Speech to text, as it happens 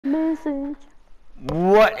Message.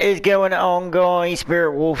 What is going on, guys?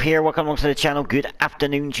 Spirit Wolf here. Welcome along to the channel. Good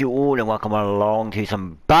afternoon to you all, and welcome along to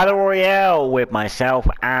some Battle Royale with myself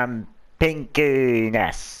and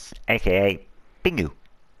Pingu-ness, aka Pingu.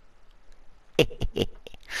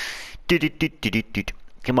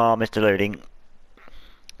 Come on, Mr. Loading.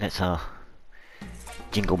 Let's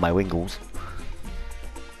jingle my wingles.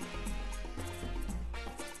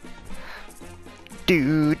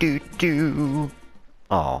 Do.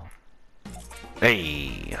 Oh.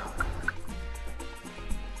 Hey.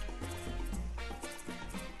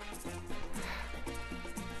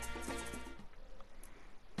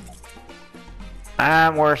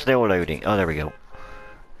 And we're still loading. Oh, there we go.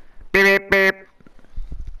 Beep, beep, beep.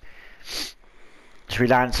 Should we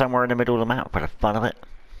land somewhere in the middle of the map for the fun of it?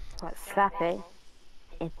 Quite slappy,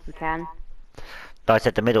 if we can, I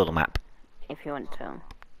said the middle of the map. if you want to.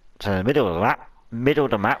 So the middle of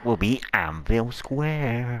the map will be Anvil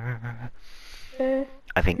Square.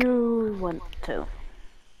 I think. You want to.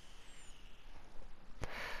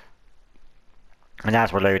 And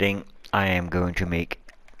as we're loading, I am going to make,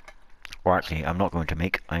 or actually I'm not going to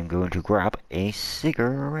make, I'm going to grab a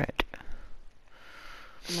cigarette.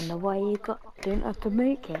 I wonder why you didn't have to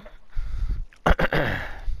make it.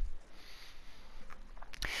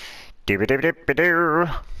 Doo-ba-doo-ba-doo-ba-doo.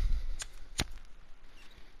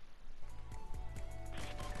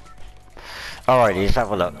 Alright, let's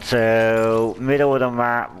have a look. So, middle of the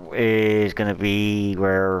map is going to be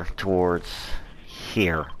where towards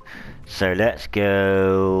here. So let's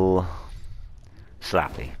go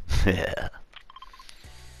Slappy.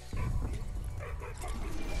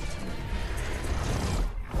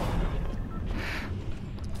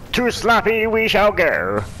 To Slappy we shall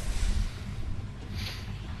go.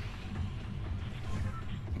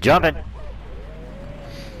 Jumping.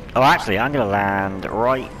 Oh, actually, I'm gonna land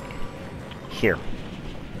right here.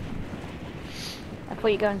 I thought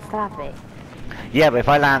you were going slappy. Yeah, but if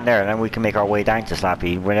I land there, then we can make our way down to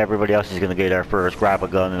Slappy. When everybody else is gonna go there first, grab a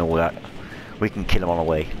gun and all that, we can kill them on the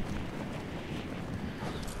way.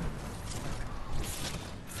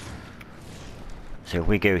 So if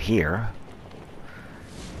we go here.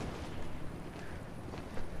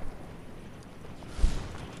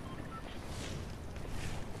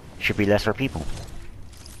 Should be lesser people.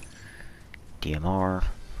 DMR.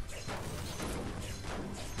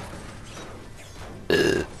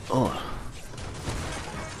 Oh.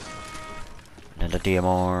 Another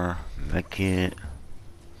DMR. Medkit.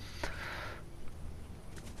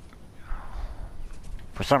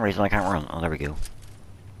 For some reason I can't run. Oh, there we go.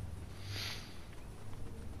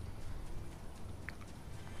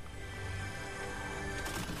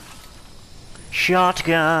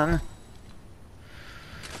 Shotgun.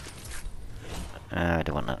 I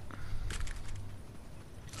don't want that.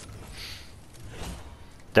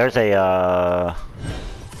 There's a, I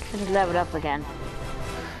just leveled up again.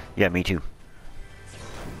 Yeah, me too.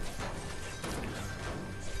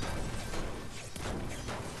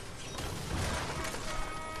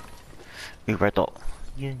 Ooh, red dot.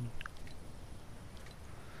 Yay.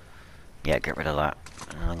 Yeah, get rid of that.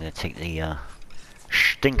 I'm gonna take the,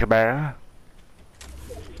 Stinker Bear.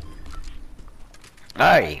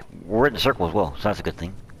 Hey! We're in the circle as well, so that's a good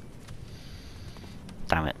thing.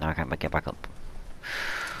 Damn it, now I can't get back up.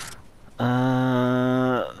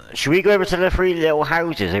 Should we go over to the three little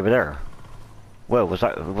houses over there? Well, what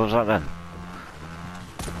was that then?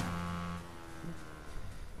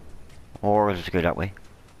 Or let's go that way.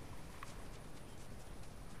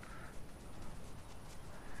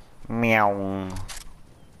 Meow.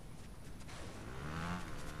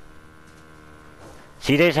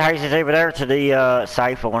 See those houses over there to the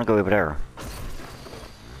south? I want to go over there.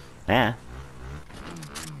 Yeah.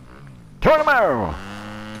 Tornado!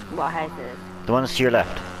 What houses? The ones to your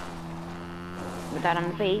left. Was that on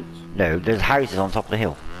the beach? No, there's houses on top of the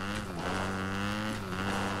hill.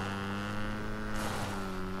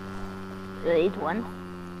 These ones?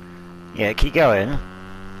 Yeah, keep going.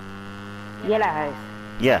 Yellow house.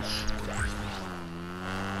 Yes.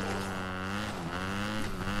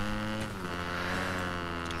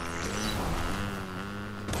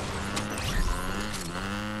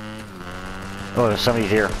 Oh, there's somebody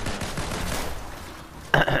here.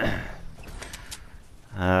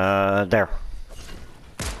 There.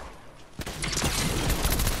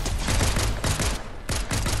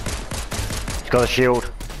 He's got a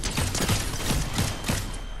shield.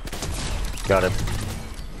 Got him.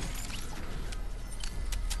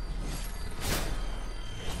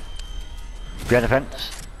 Behind the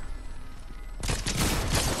fence.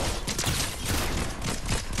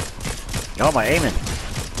 Oh, am I aiming?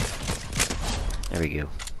 There we go.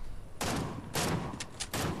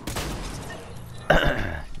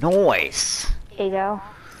 Nice. Here you go.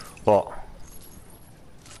 What?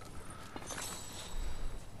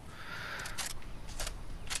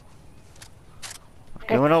 What's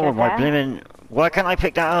going on with my blimmin'... Why can't I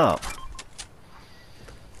pick that up? Do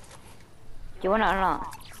you want it or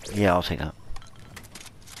not? Yeah, I'll take that.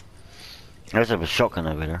 There's a shotgun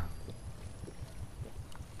over there.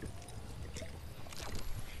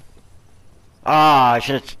 Ah, I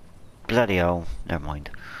should have... Bloody hell. Never mind.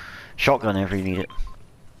 Shotgun if you need it.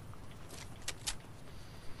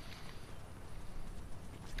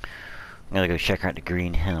 I'm gonna go check out the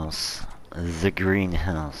greenhouse. The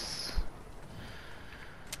greenhouse.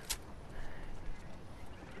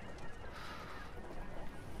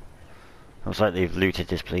 Looks like they've looted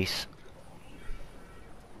this place.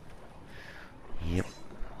 Yep.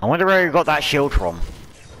 I wonder where you got that shield from.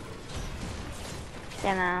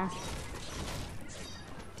 Dunno.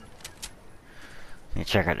 Let me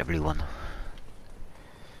check out the blue one.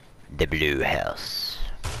 The blue house.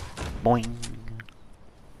 Boing.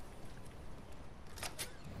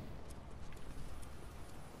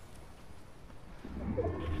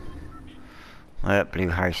 That blue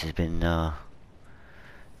house has been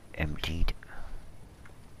emptied.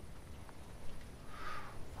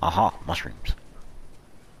 Aha, mushrooms.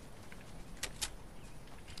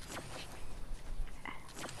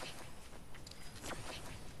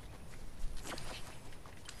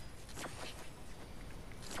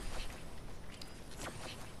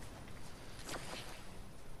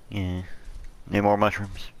 Yeah. No more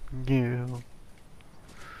mushrooms. Yeah.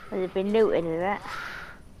 Has it been looted, is it?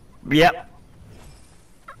 Yep.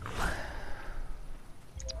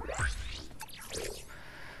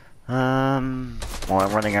 Well,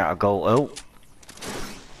 I'm running out of gold. Oh.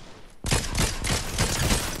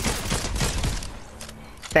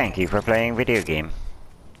 Thank you for playing video game.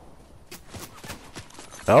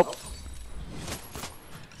 Oh.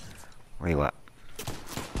 Where you at?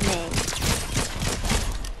 Me.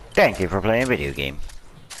 Thank you for playing video game.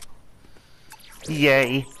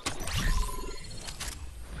 Yay.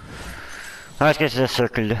 Let's get to the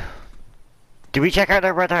circle. Did we check out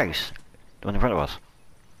that red house? The one in front of us?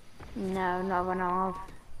 No, not one of.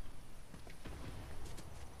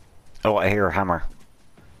 Oh, I hear a hammer.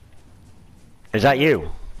 Is that you?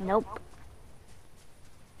 Nope.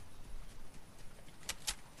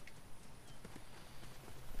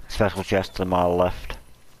 Special chest to my left.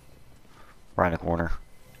 Right in the corner.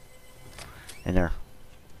 In there.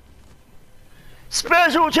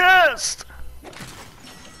 Special chest!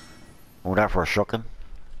 Oh, that for a shotgun?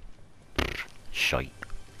 Shite.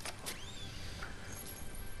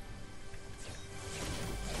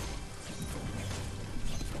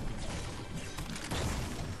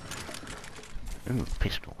 Ooh,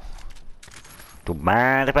 pistol. Don't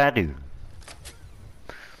mind if I do.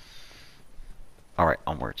 Alright,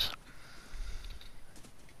 onwards.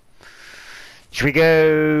 Should we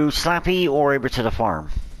go Slappy or over to the farm?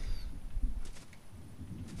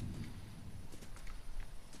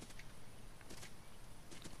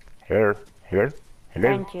 Here. Hello?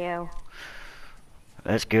 Thank you.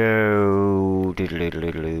 Let's go...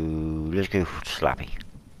 doodle-doodle-doodle-doo. Let's go Slappy.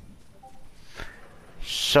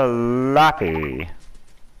 Slappy.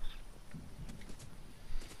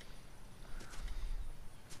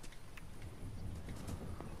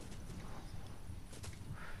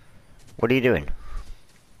 What are you doing?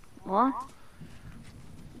 What?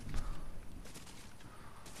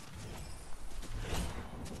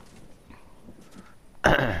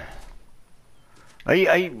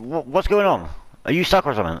 What's going on? Are you stuck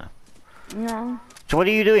or something? No. So what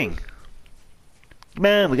are you doing? Come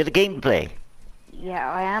on, we got a game to play.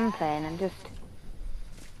 Yeah, I am playing. I'm just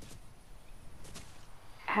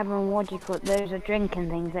having what do you call it? Those are drinking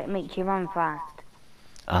things that make you run fast.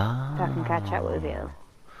 Ah. So I can catch up with you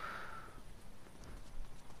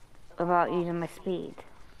without using my speed.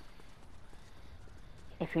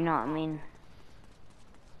 If you know what I mean.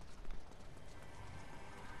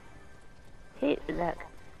 See, look.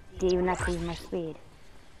 Do you even have to use my speed?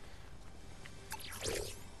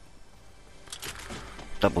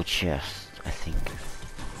 Double chest, I think.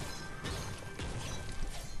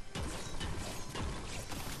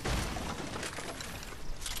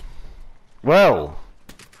 Well.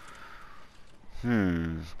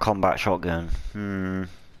 Combat shotgun. Do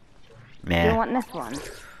Meh. you want this one?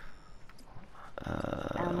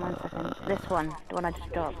 1 second. This one, the one I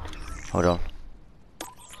just dropped. Hold on.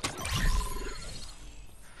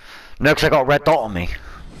 No, 'cause I got a red dot on me.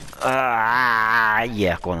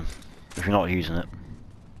 Yeah, go on. If you're not using it.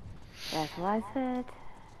 That's what I said.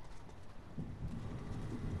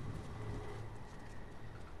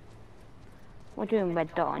 What do you mean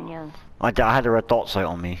red dot on you? I had a red dot sight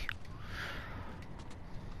on me.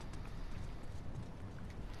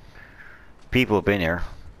 People have been here.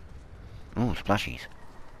 Ooh, splashies.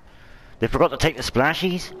 They forgot to take the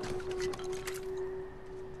splashies?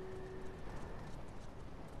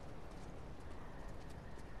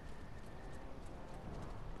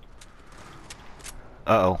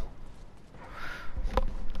 Uh-oh.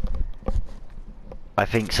 I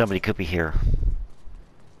think somebody could be here.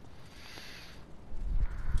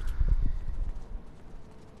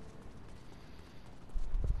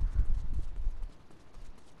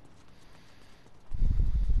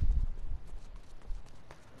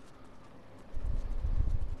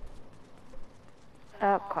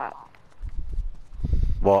 Oh crap.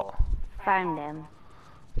 What? Found him.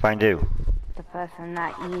 Find who? The person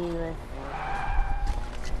that you was...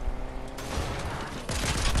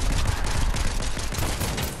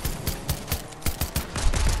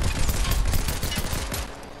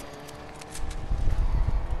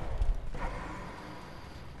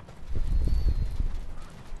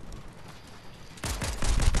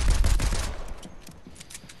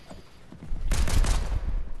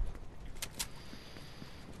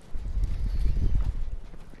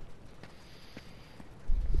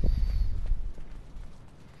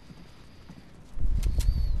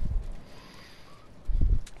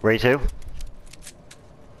 Where to?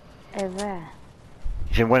 Over there.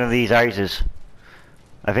 He's in one of these houses.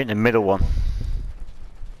 I think the middle one.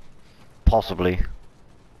 Possibly.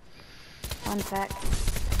 One sec.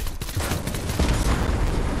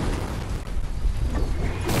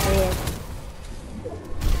 There he is.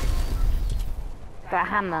 Got a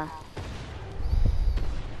hammer.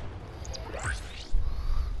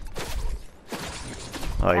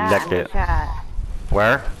 Oh, he legged it. Shot.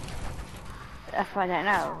 Where? That's what I don't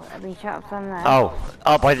know. I've been shot from there. Oh,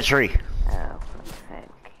 up by the tree. Oh, for fuck's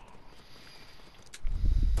sake.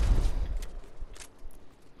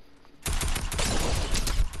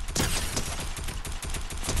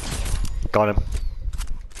 Got him.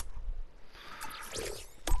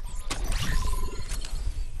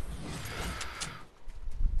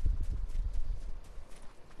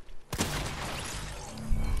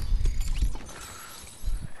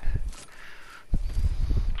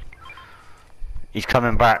 He's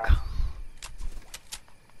coming back.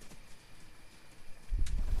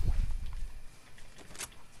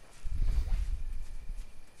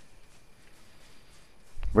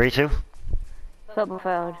 Where you to? Football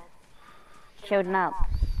field. Shielding up.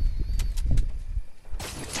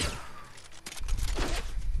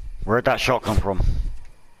 Where'd that shot come from?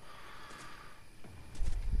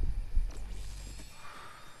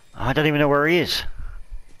 I don't even know where he is.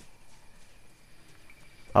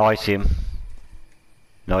 Oh, I see him.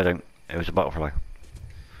 No, I don't. It was a butterfly.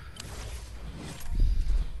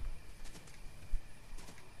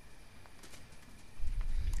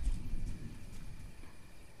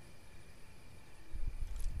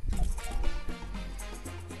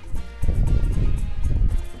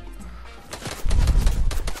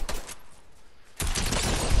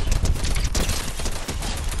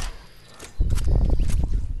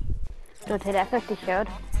 Do you take that 50 shield?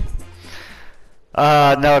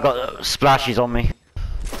 No, I got splashes on me.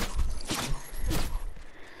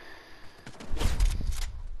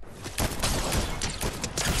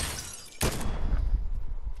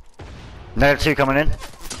 Another two coming in.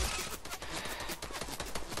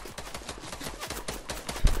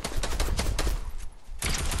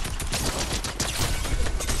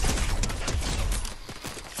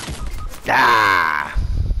 Ah!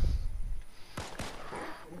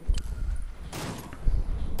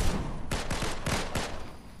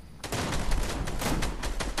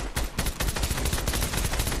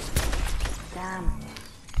 Damn.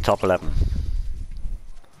 Top 11.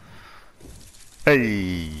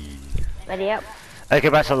 Hey! Ready up? Okay,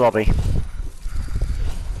 back to the lobby.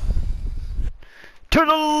 To the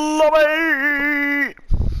lobby!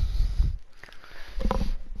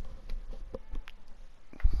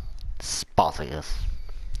 Spartacus.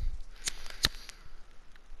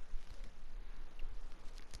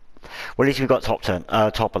 Well, at least we got top 10,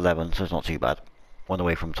 top 11, so it's not too bad. One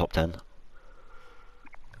away from top 10.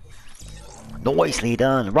 Nicely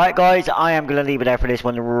done. Right, guys, I am going to leave it there for this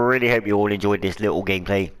one. Really hope you all enjoyed this little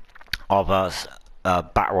gameplay of us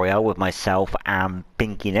Battle Royale with myself and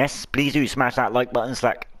Pinkiness. Please do smash that like button,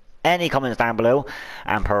 select any comments down below,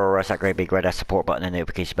 and press that great big red support button and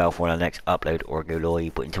notification bell for the next upload or go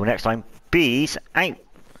live. But until next time, peace out.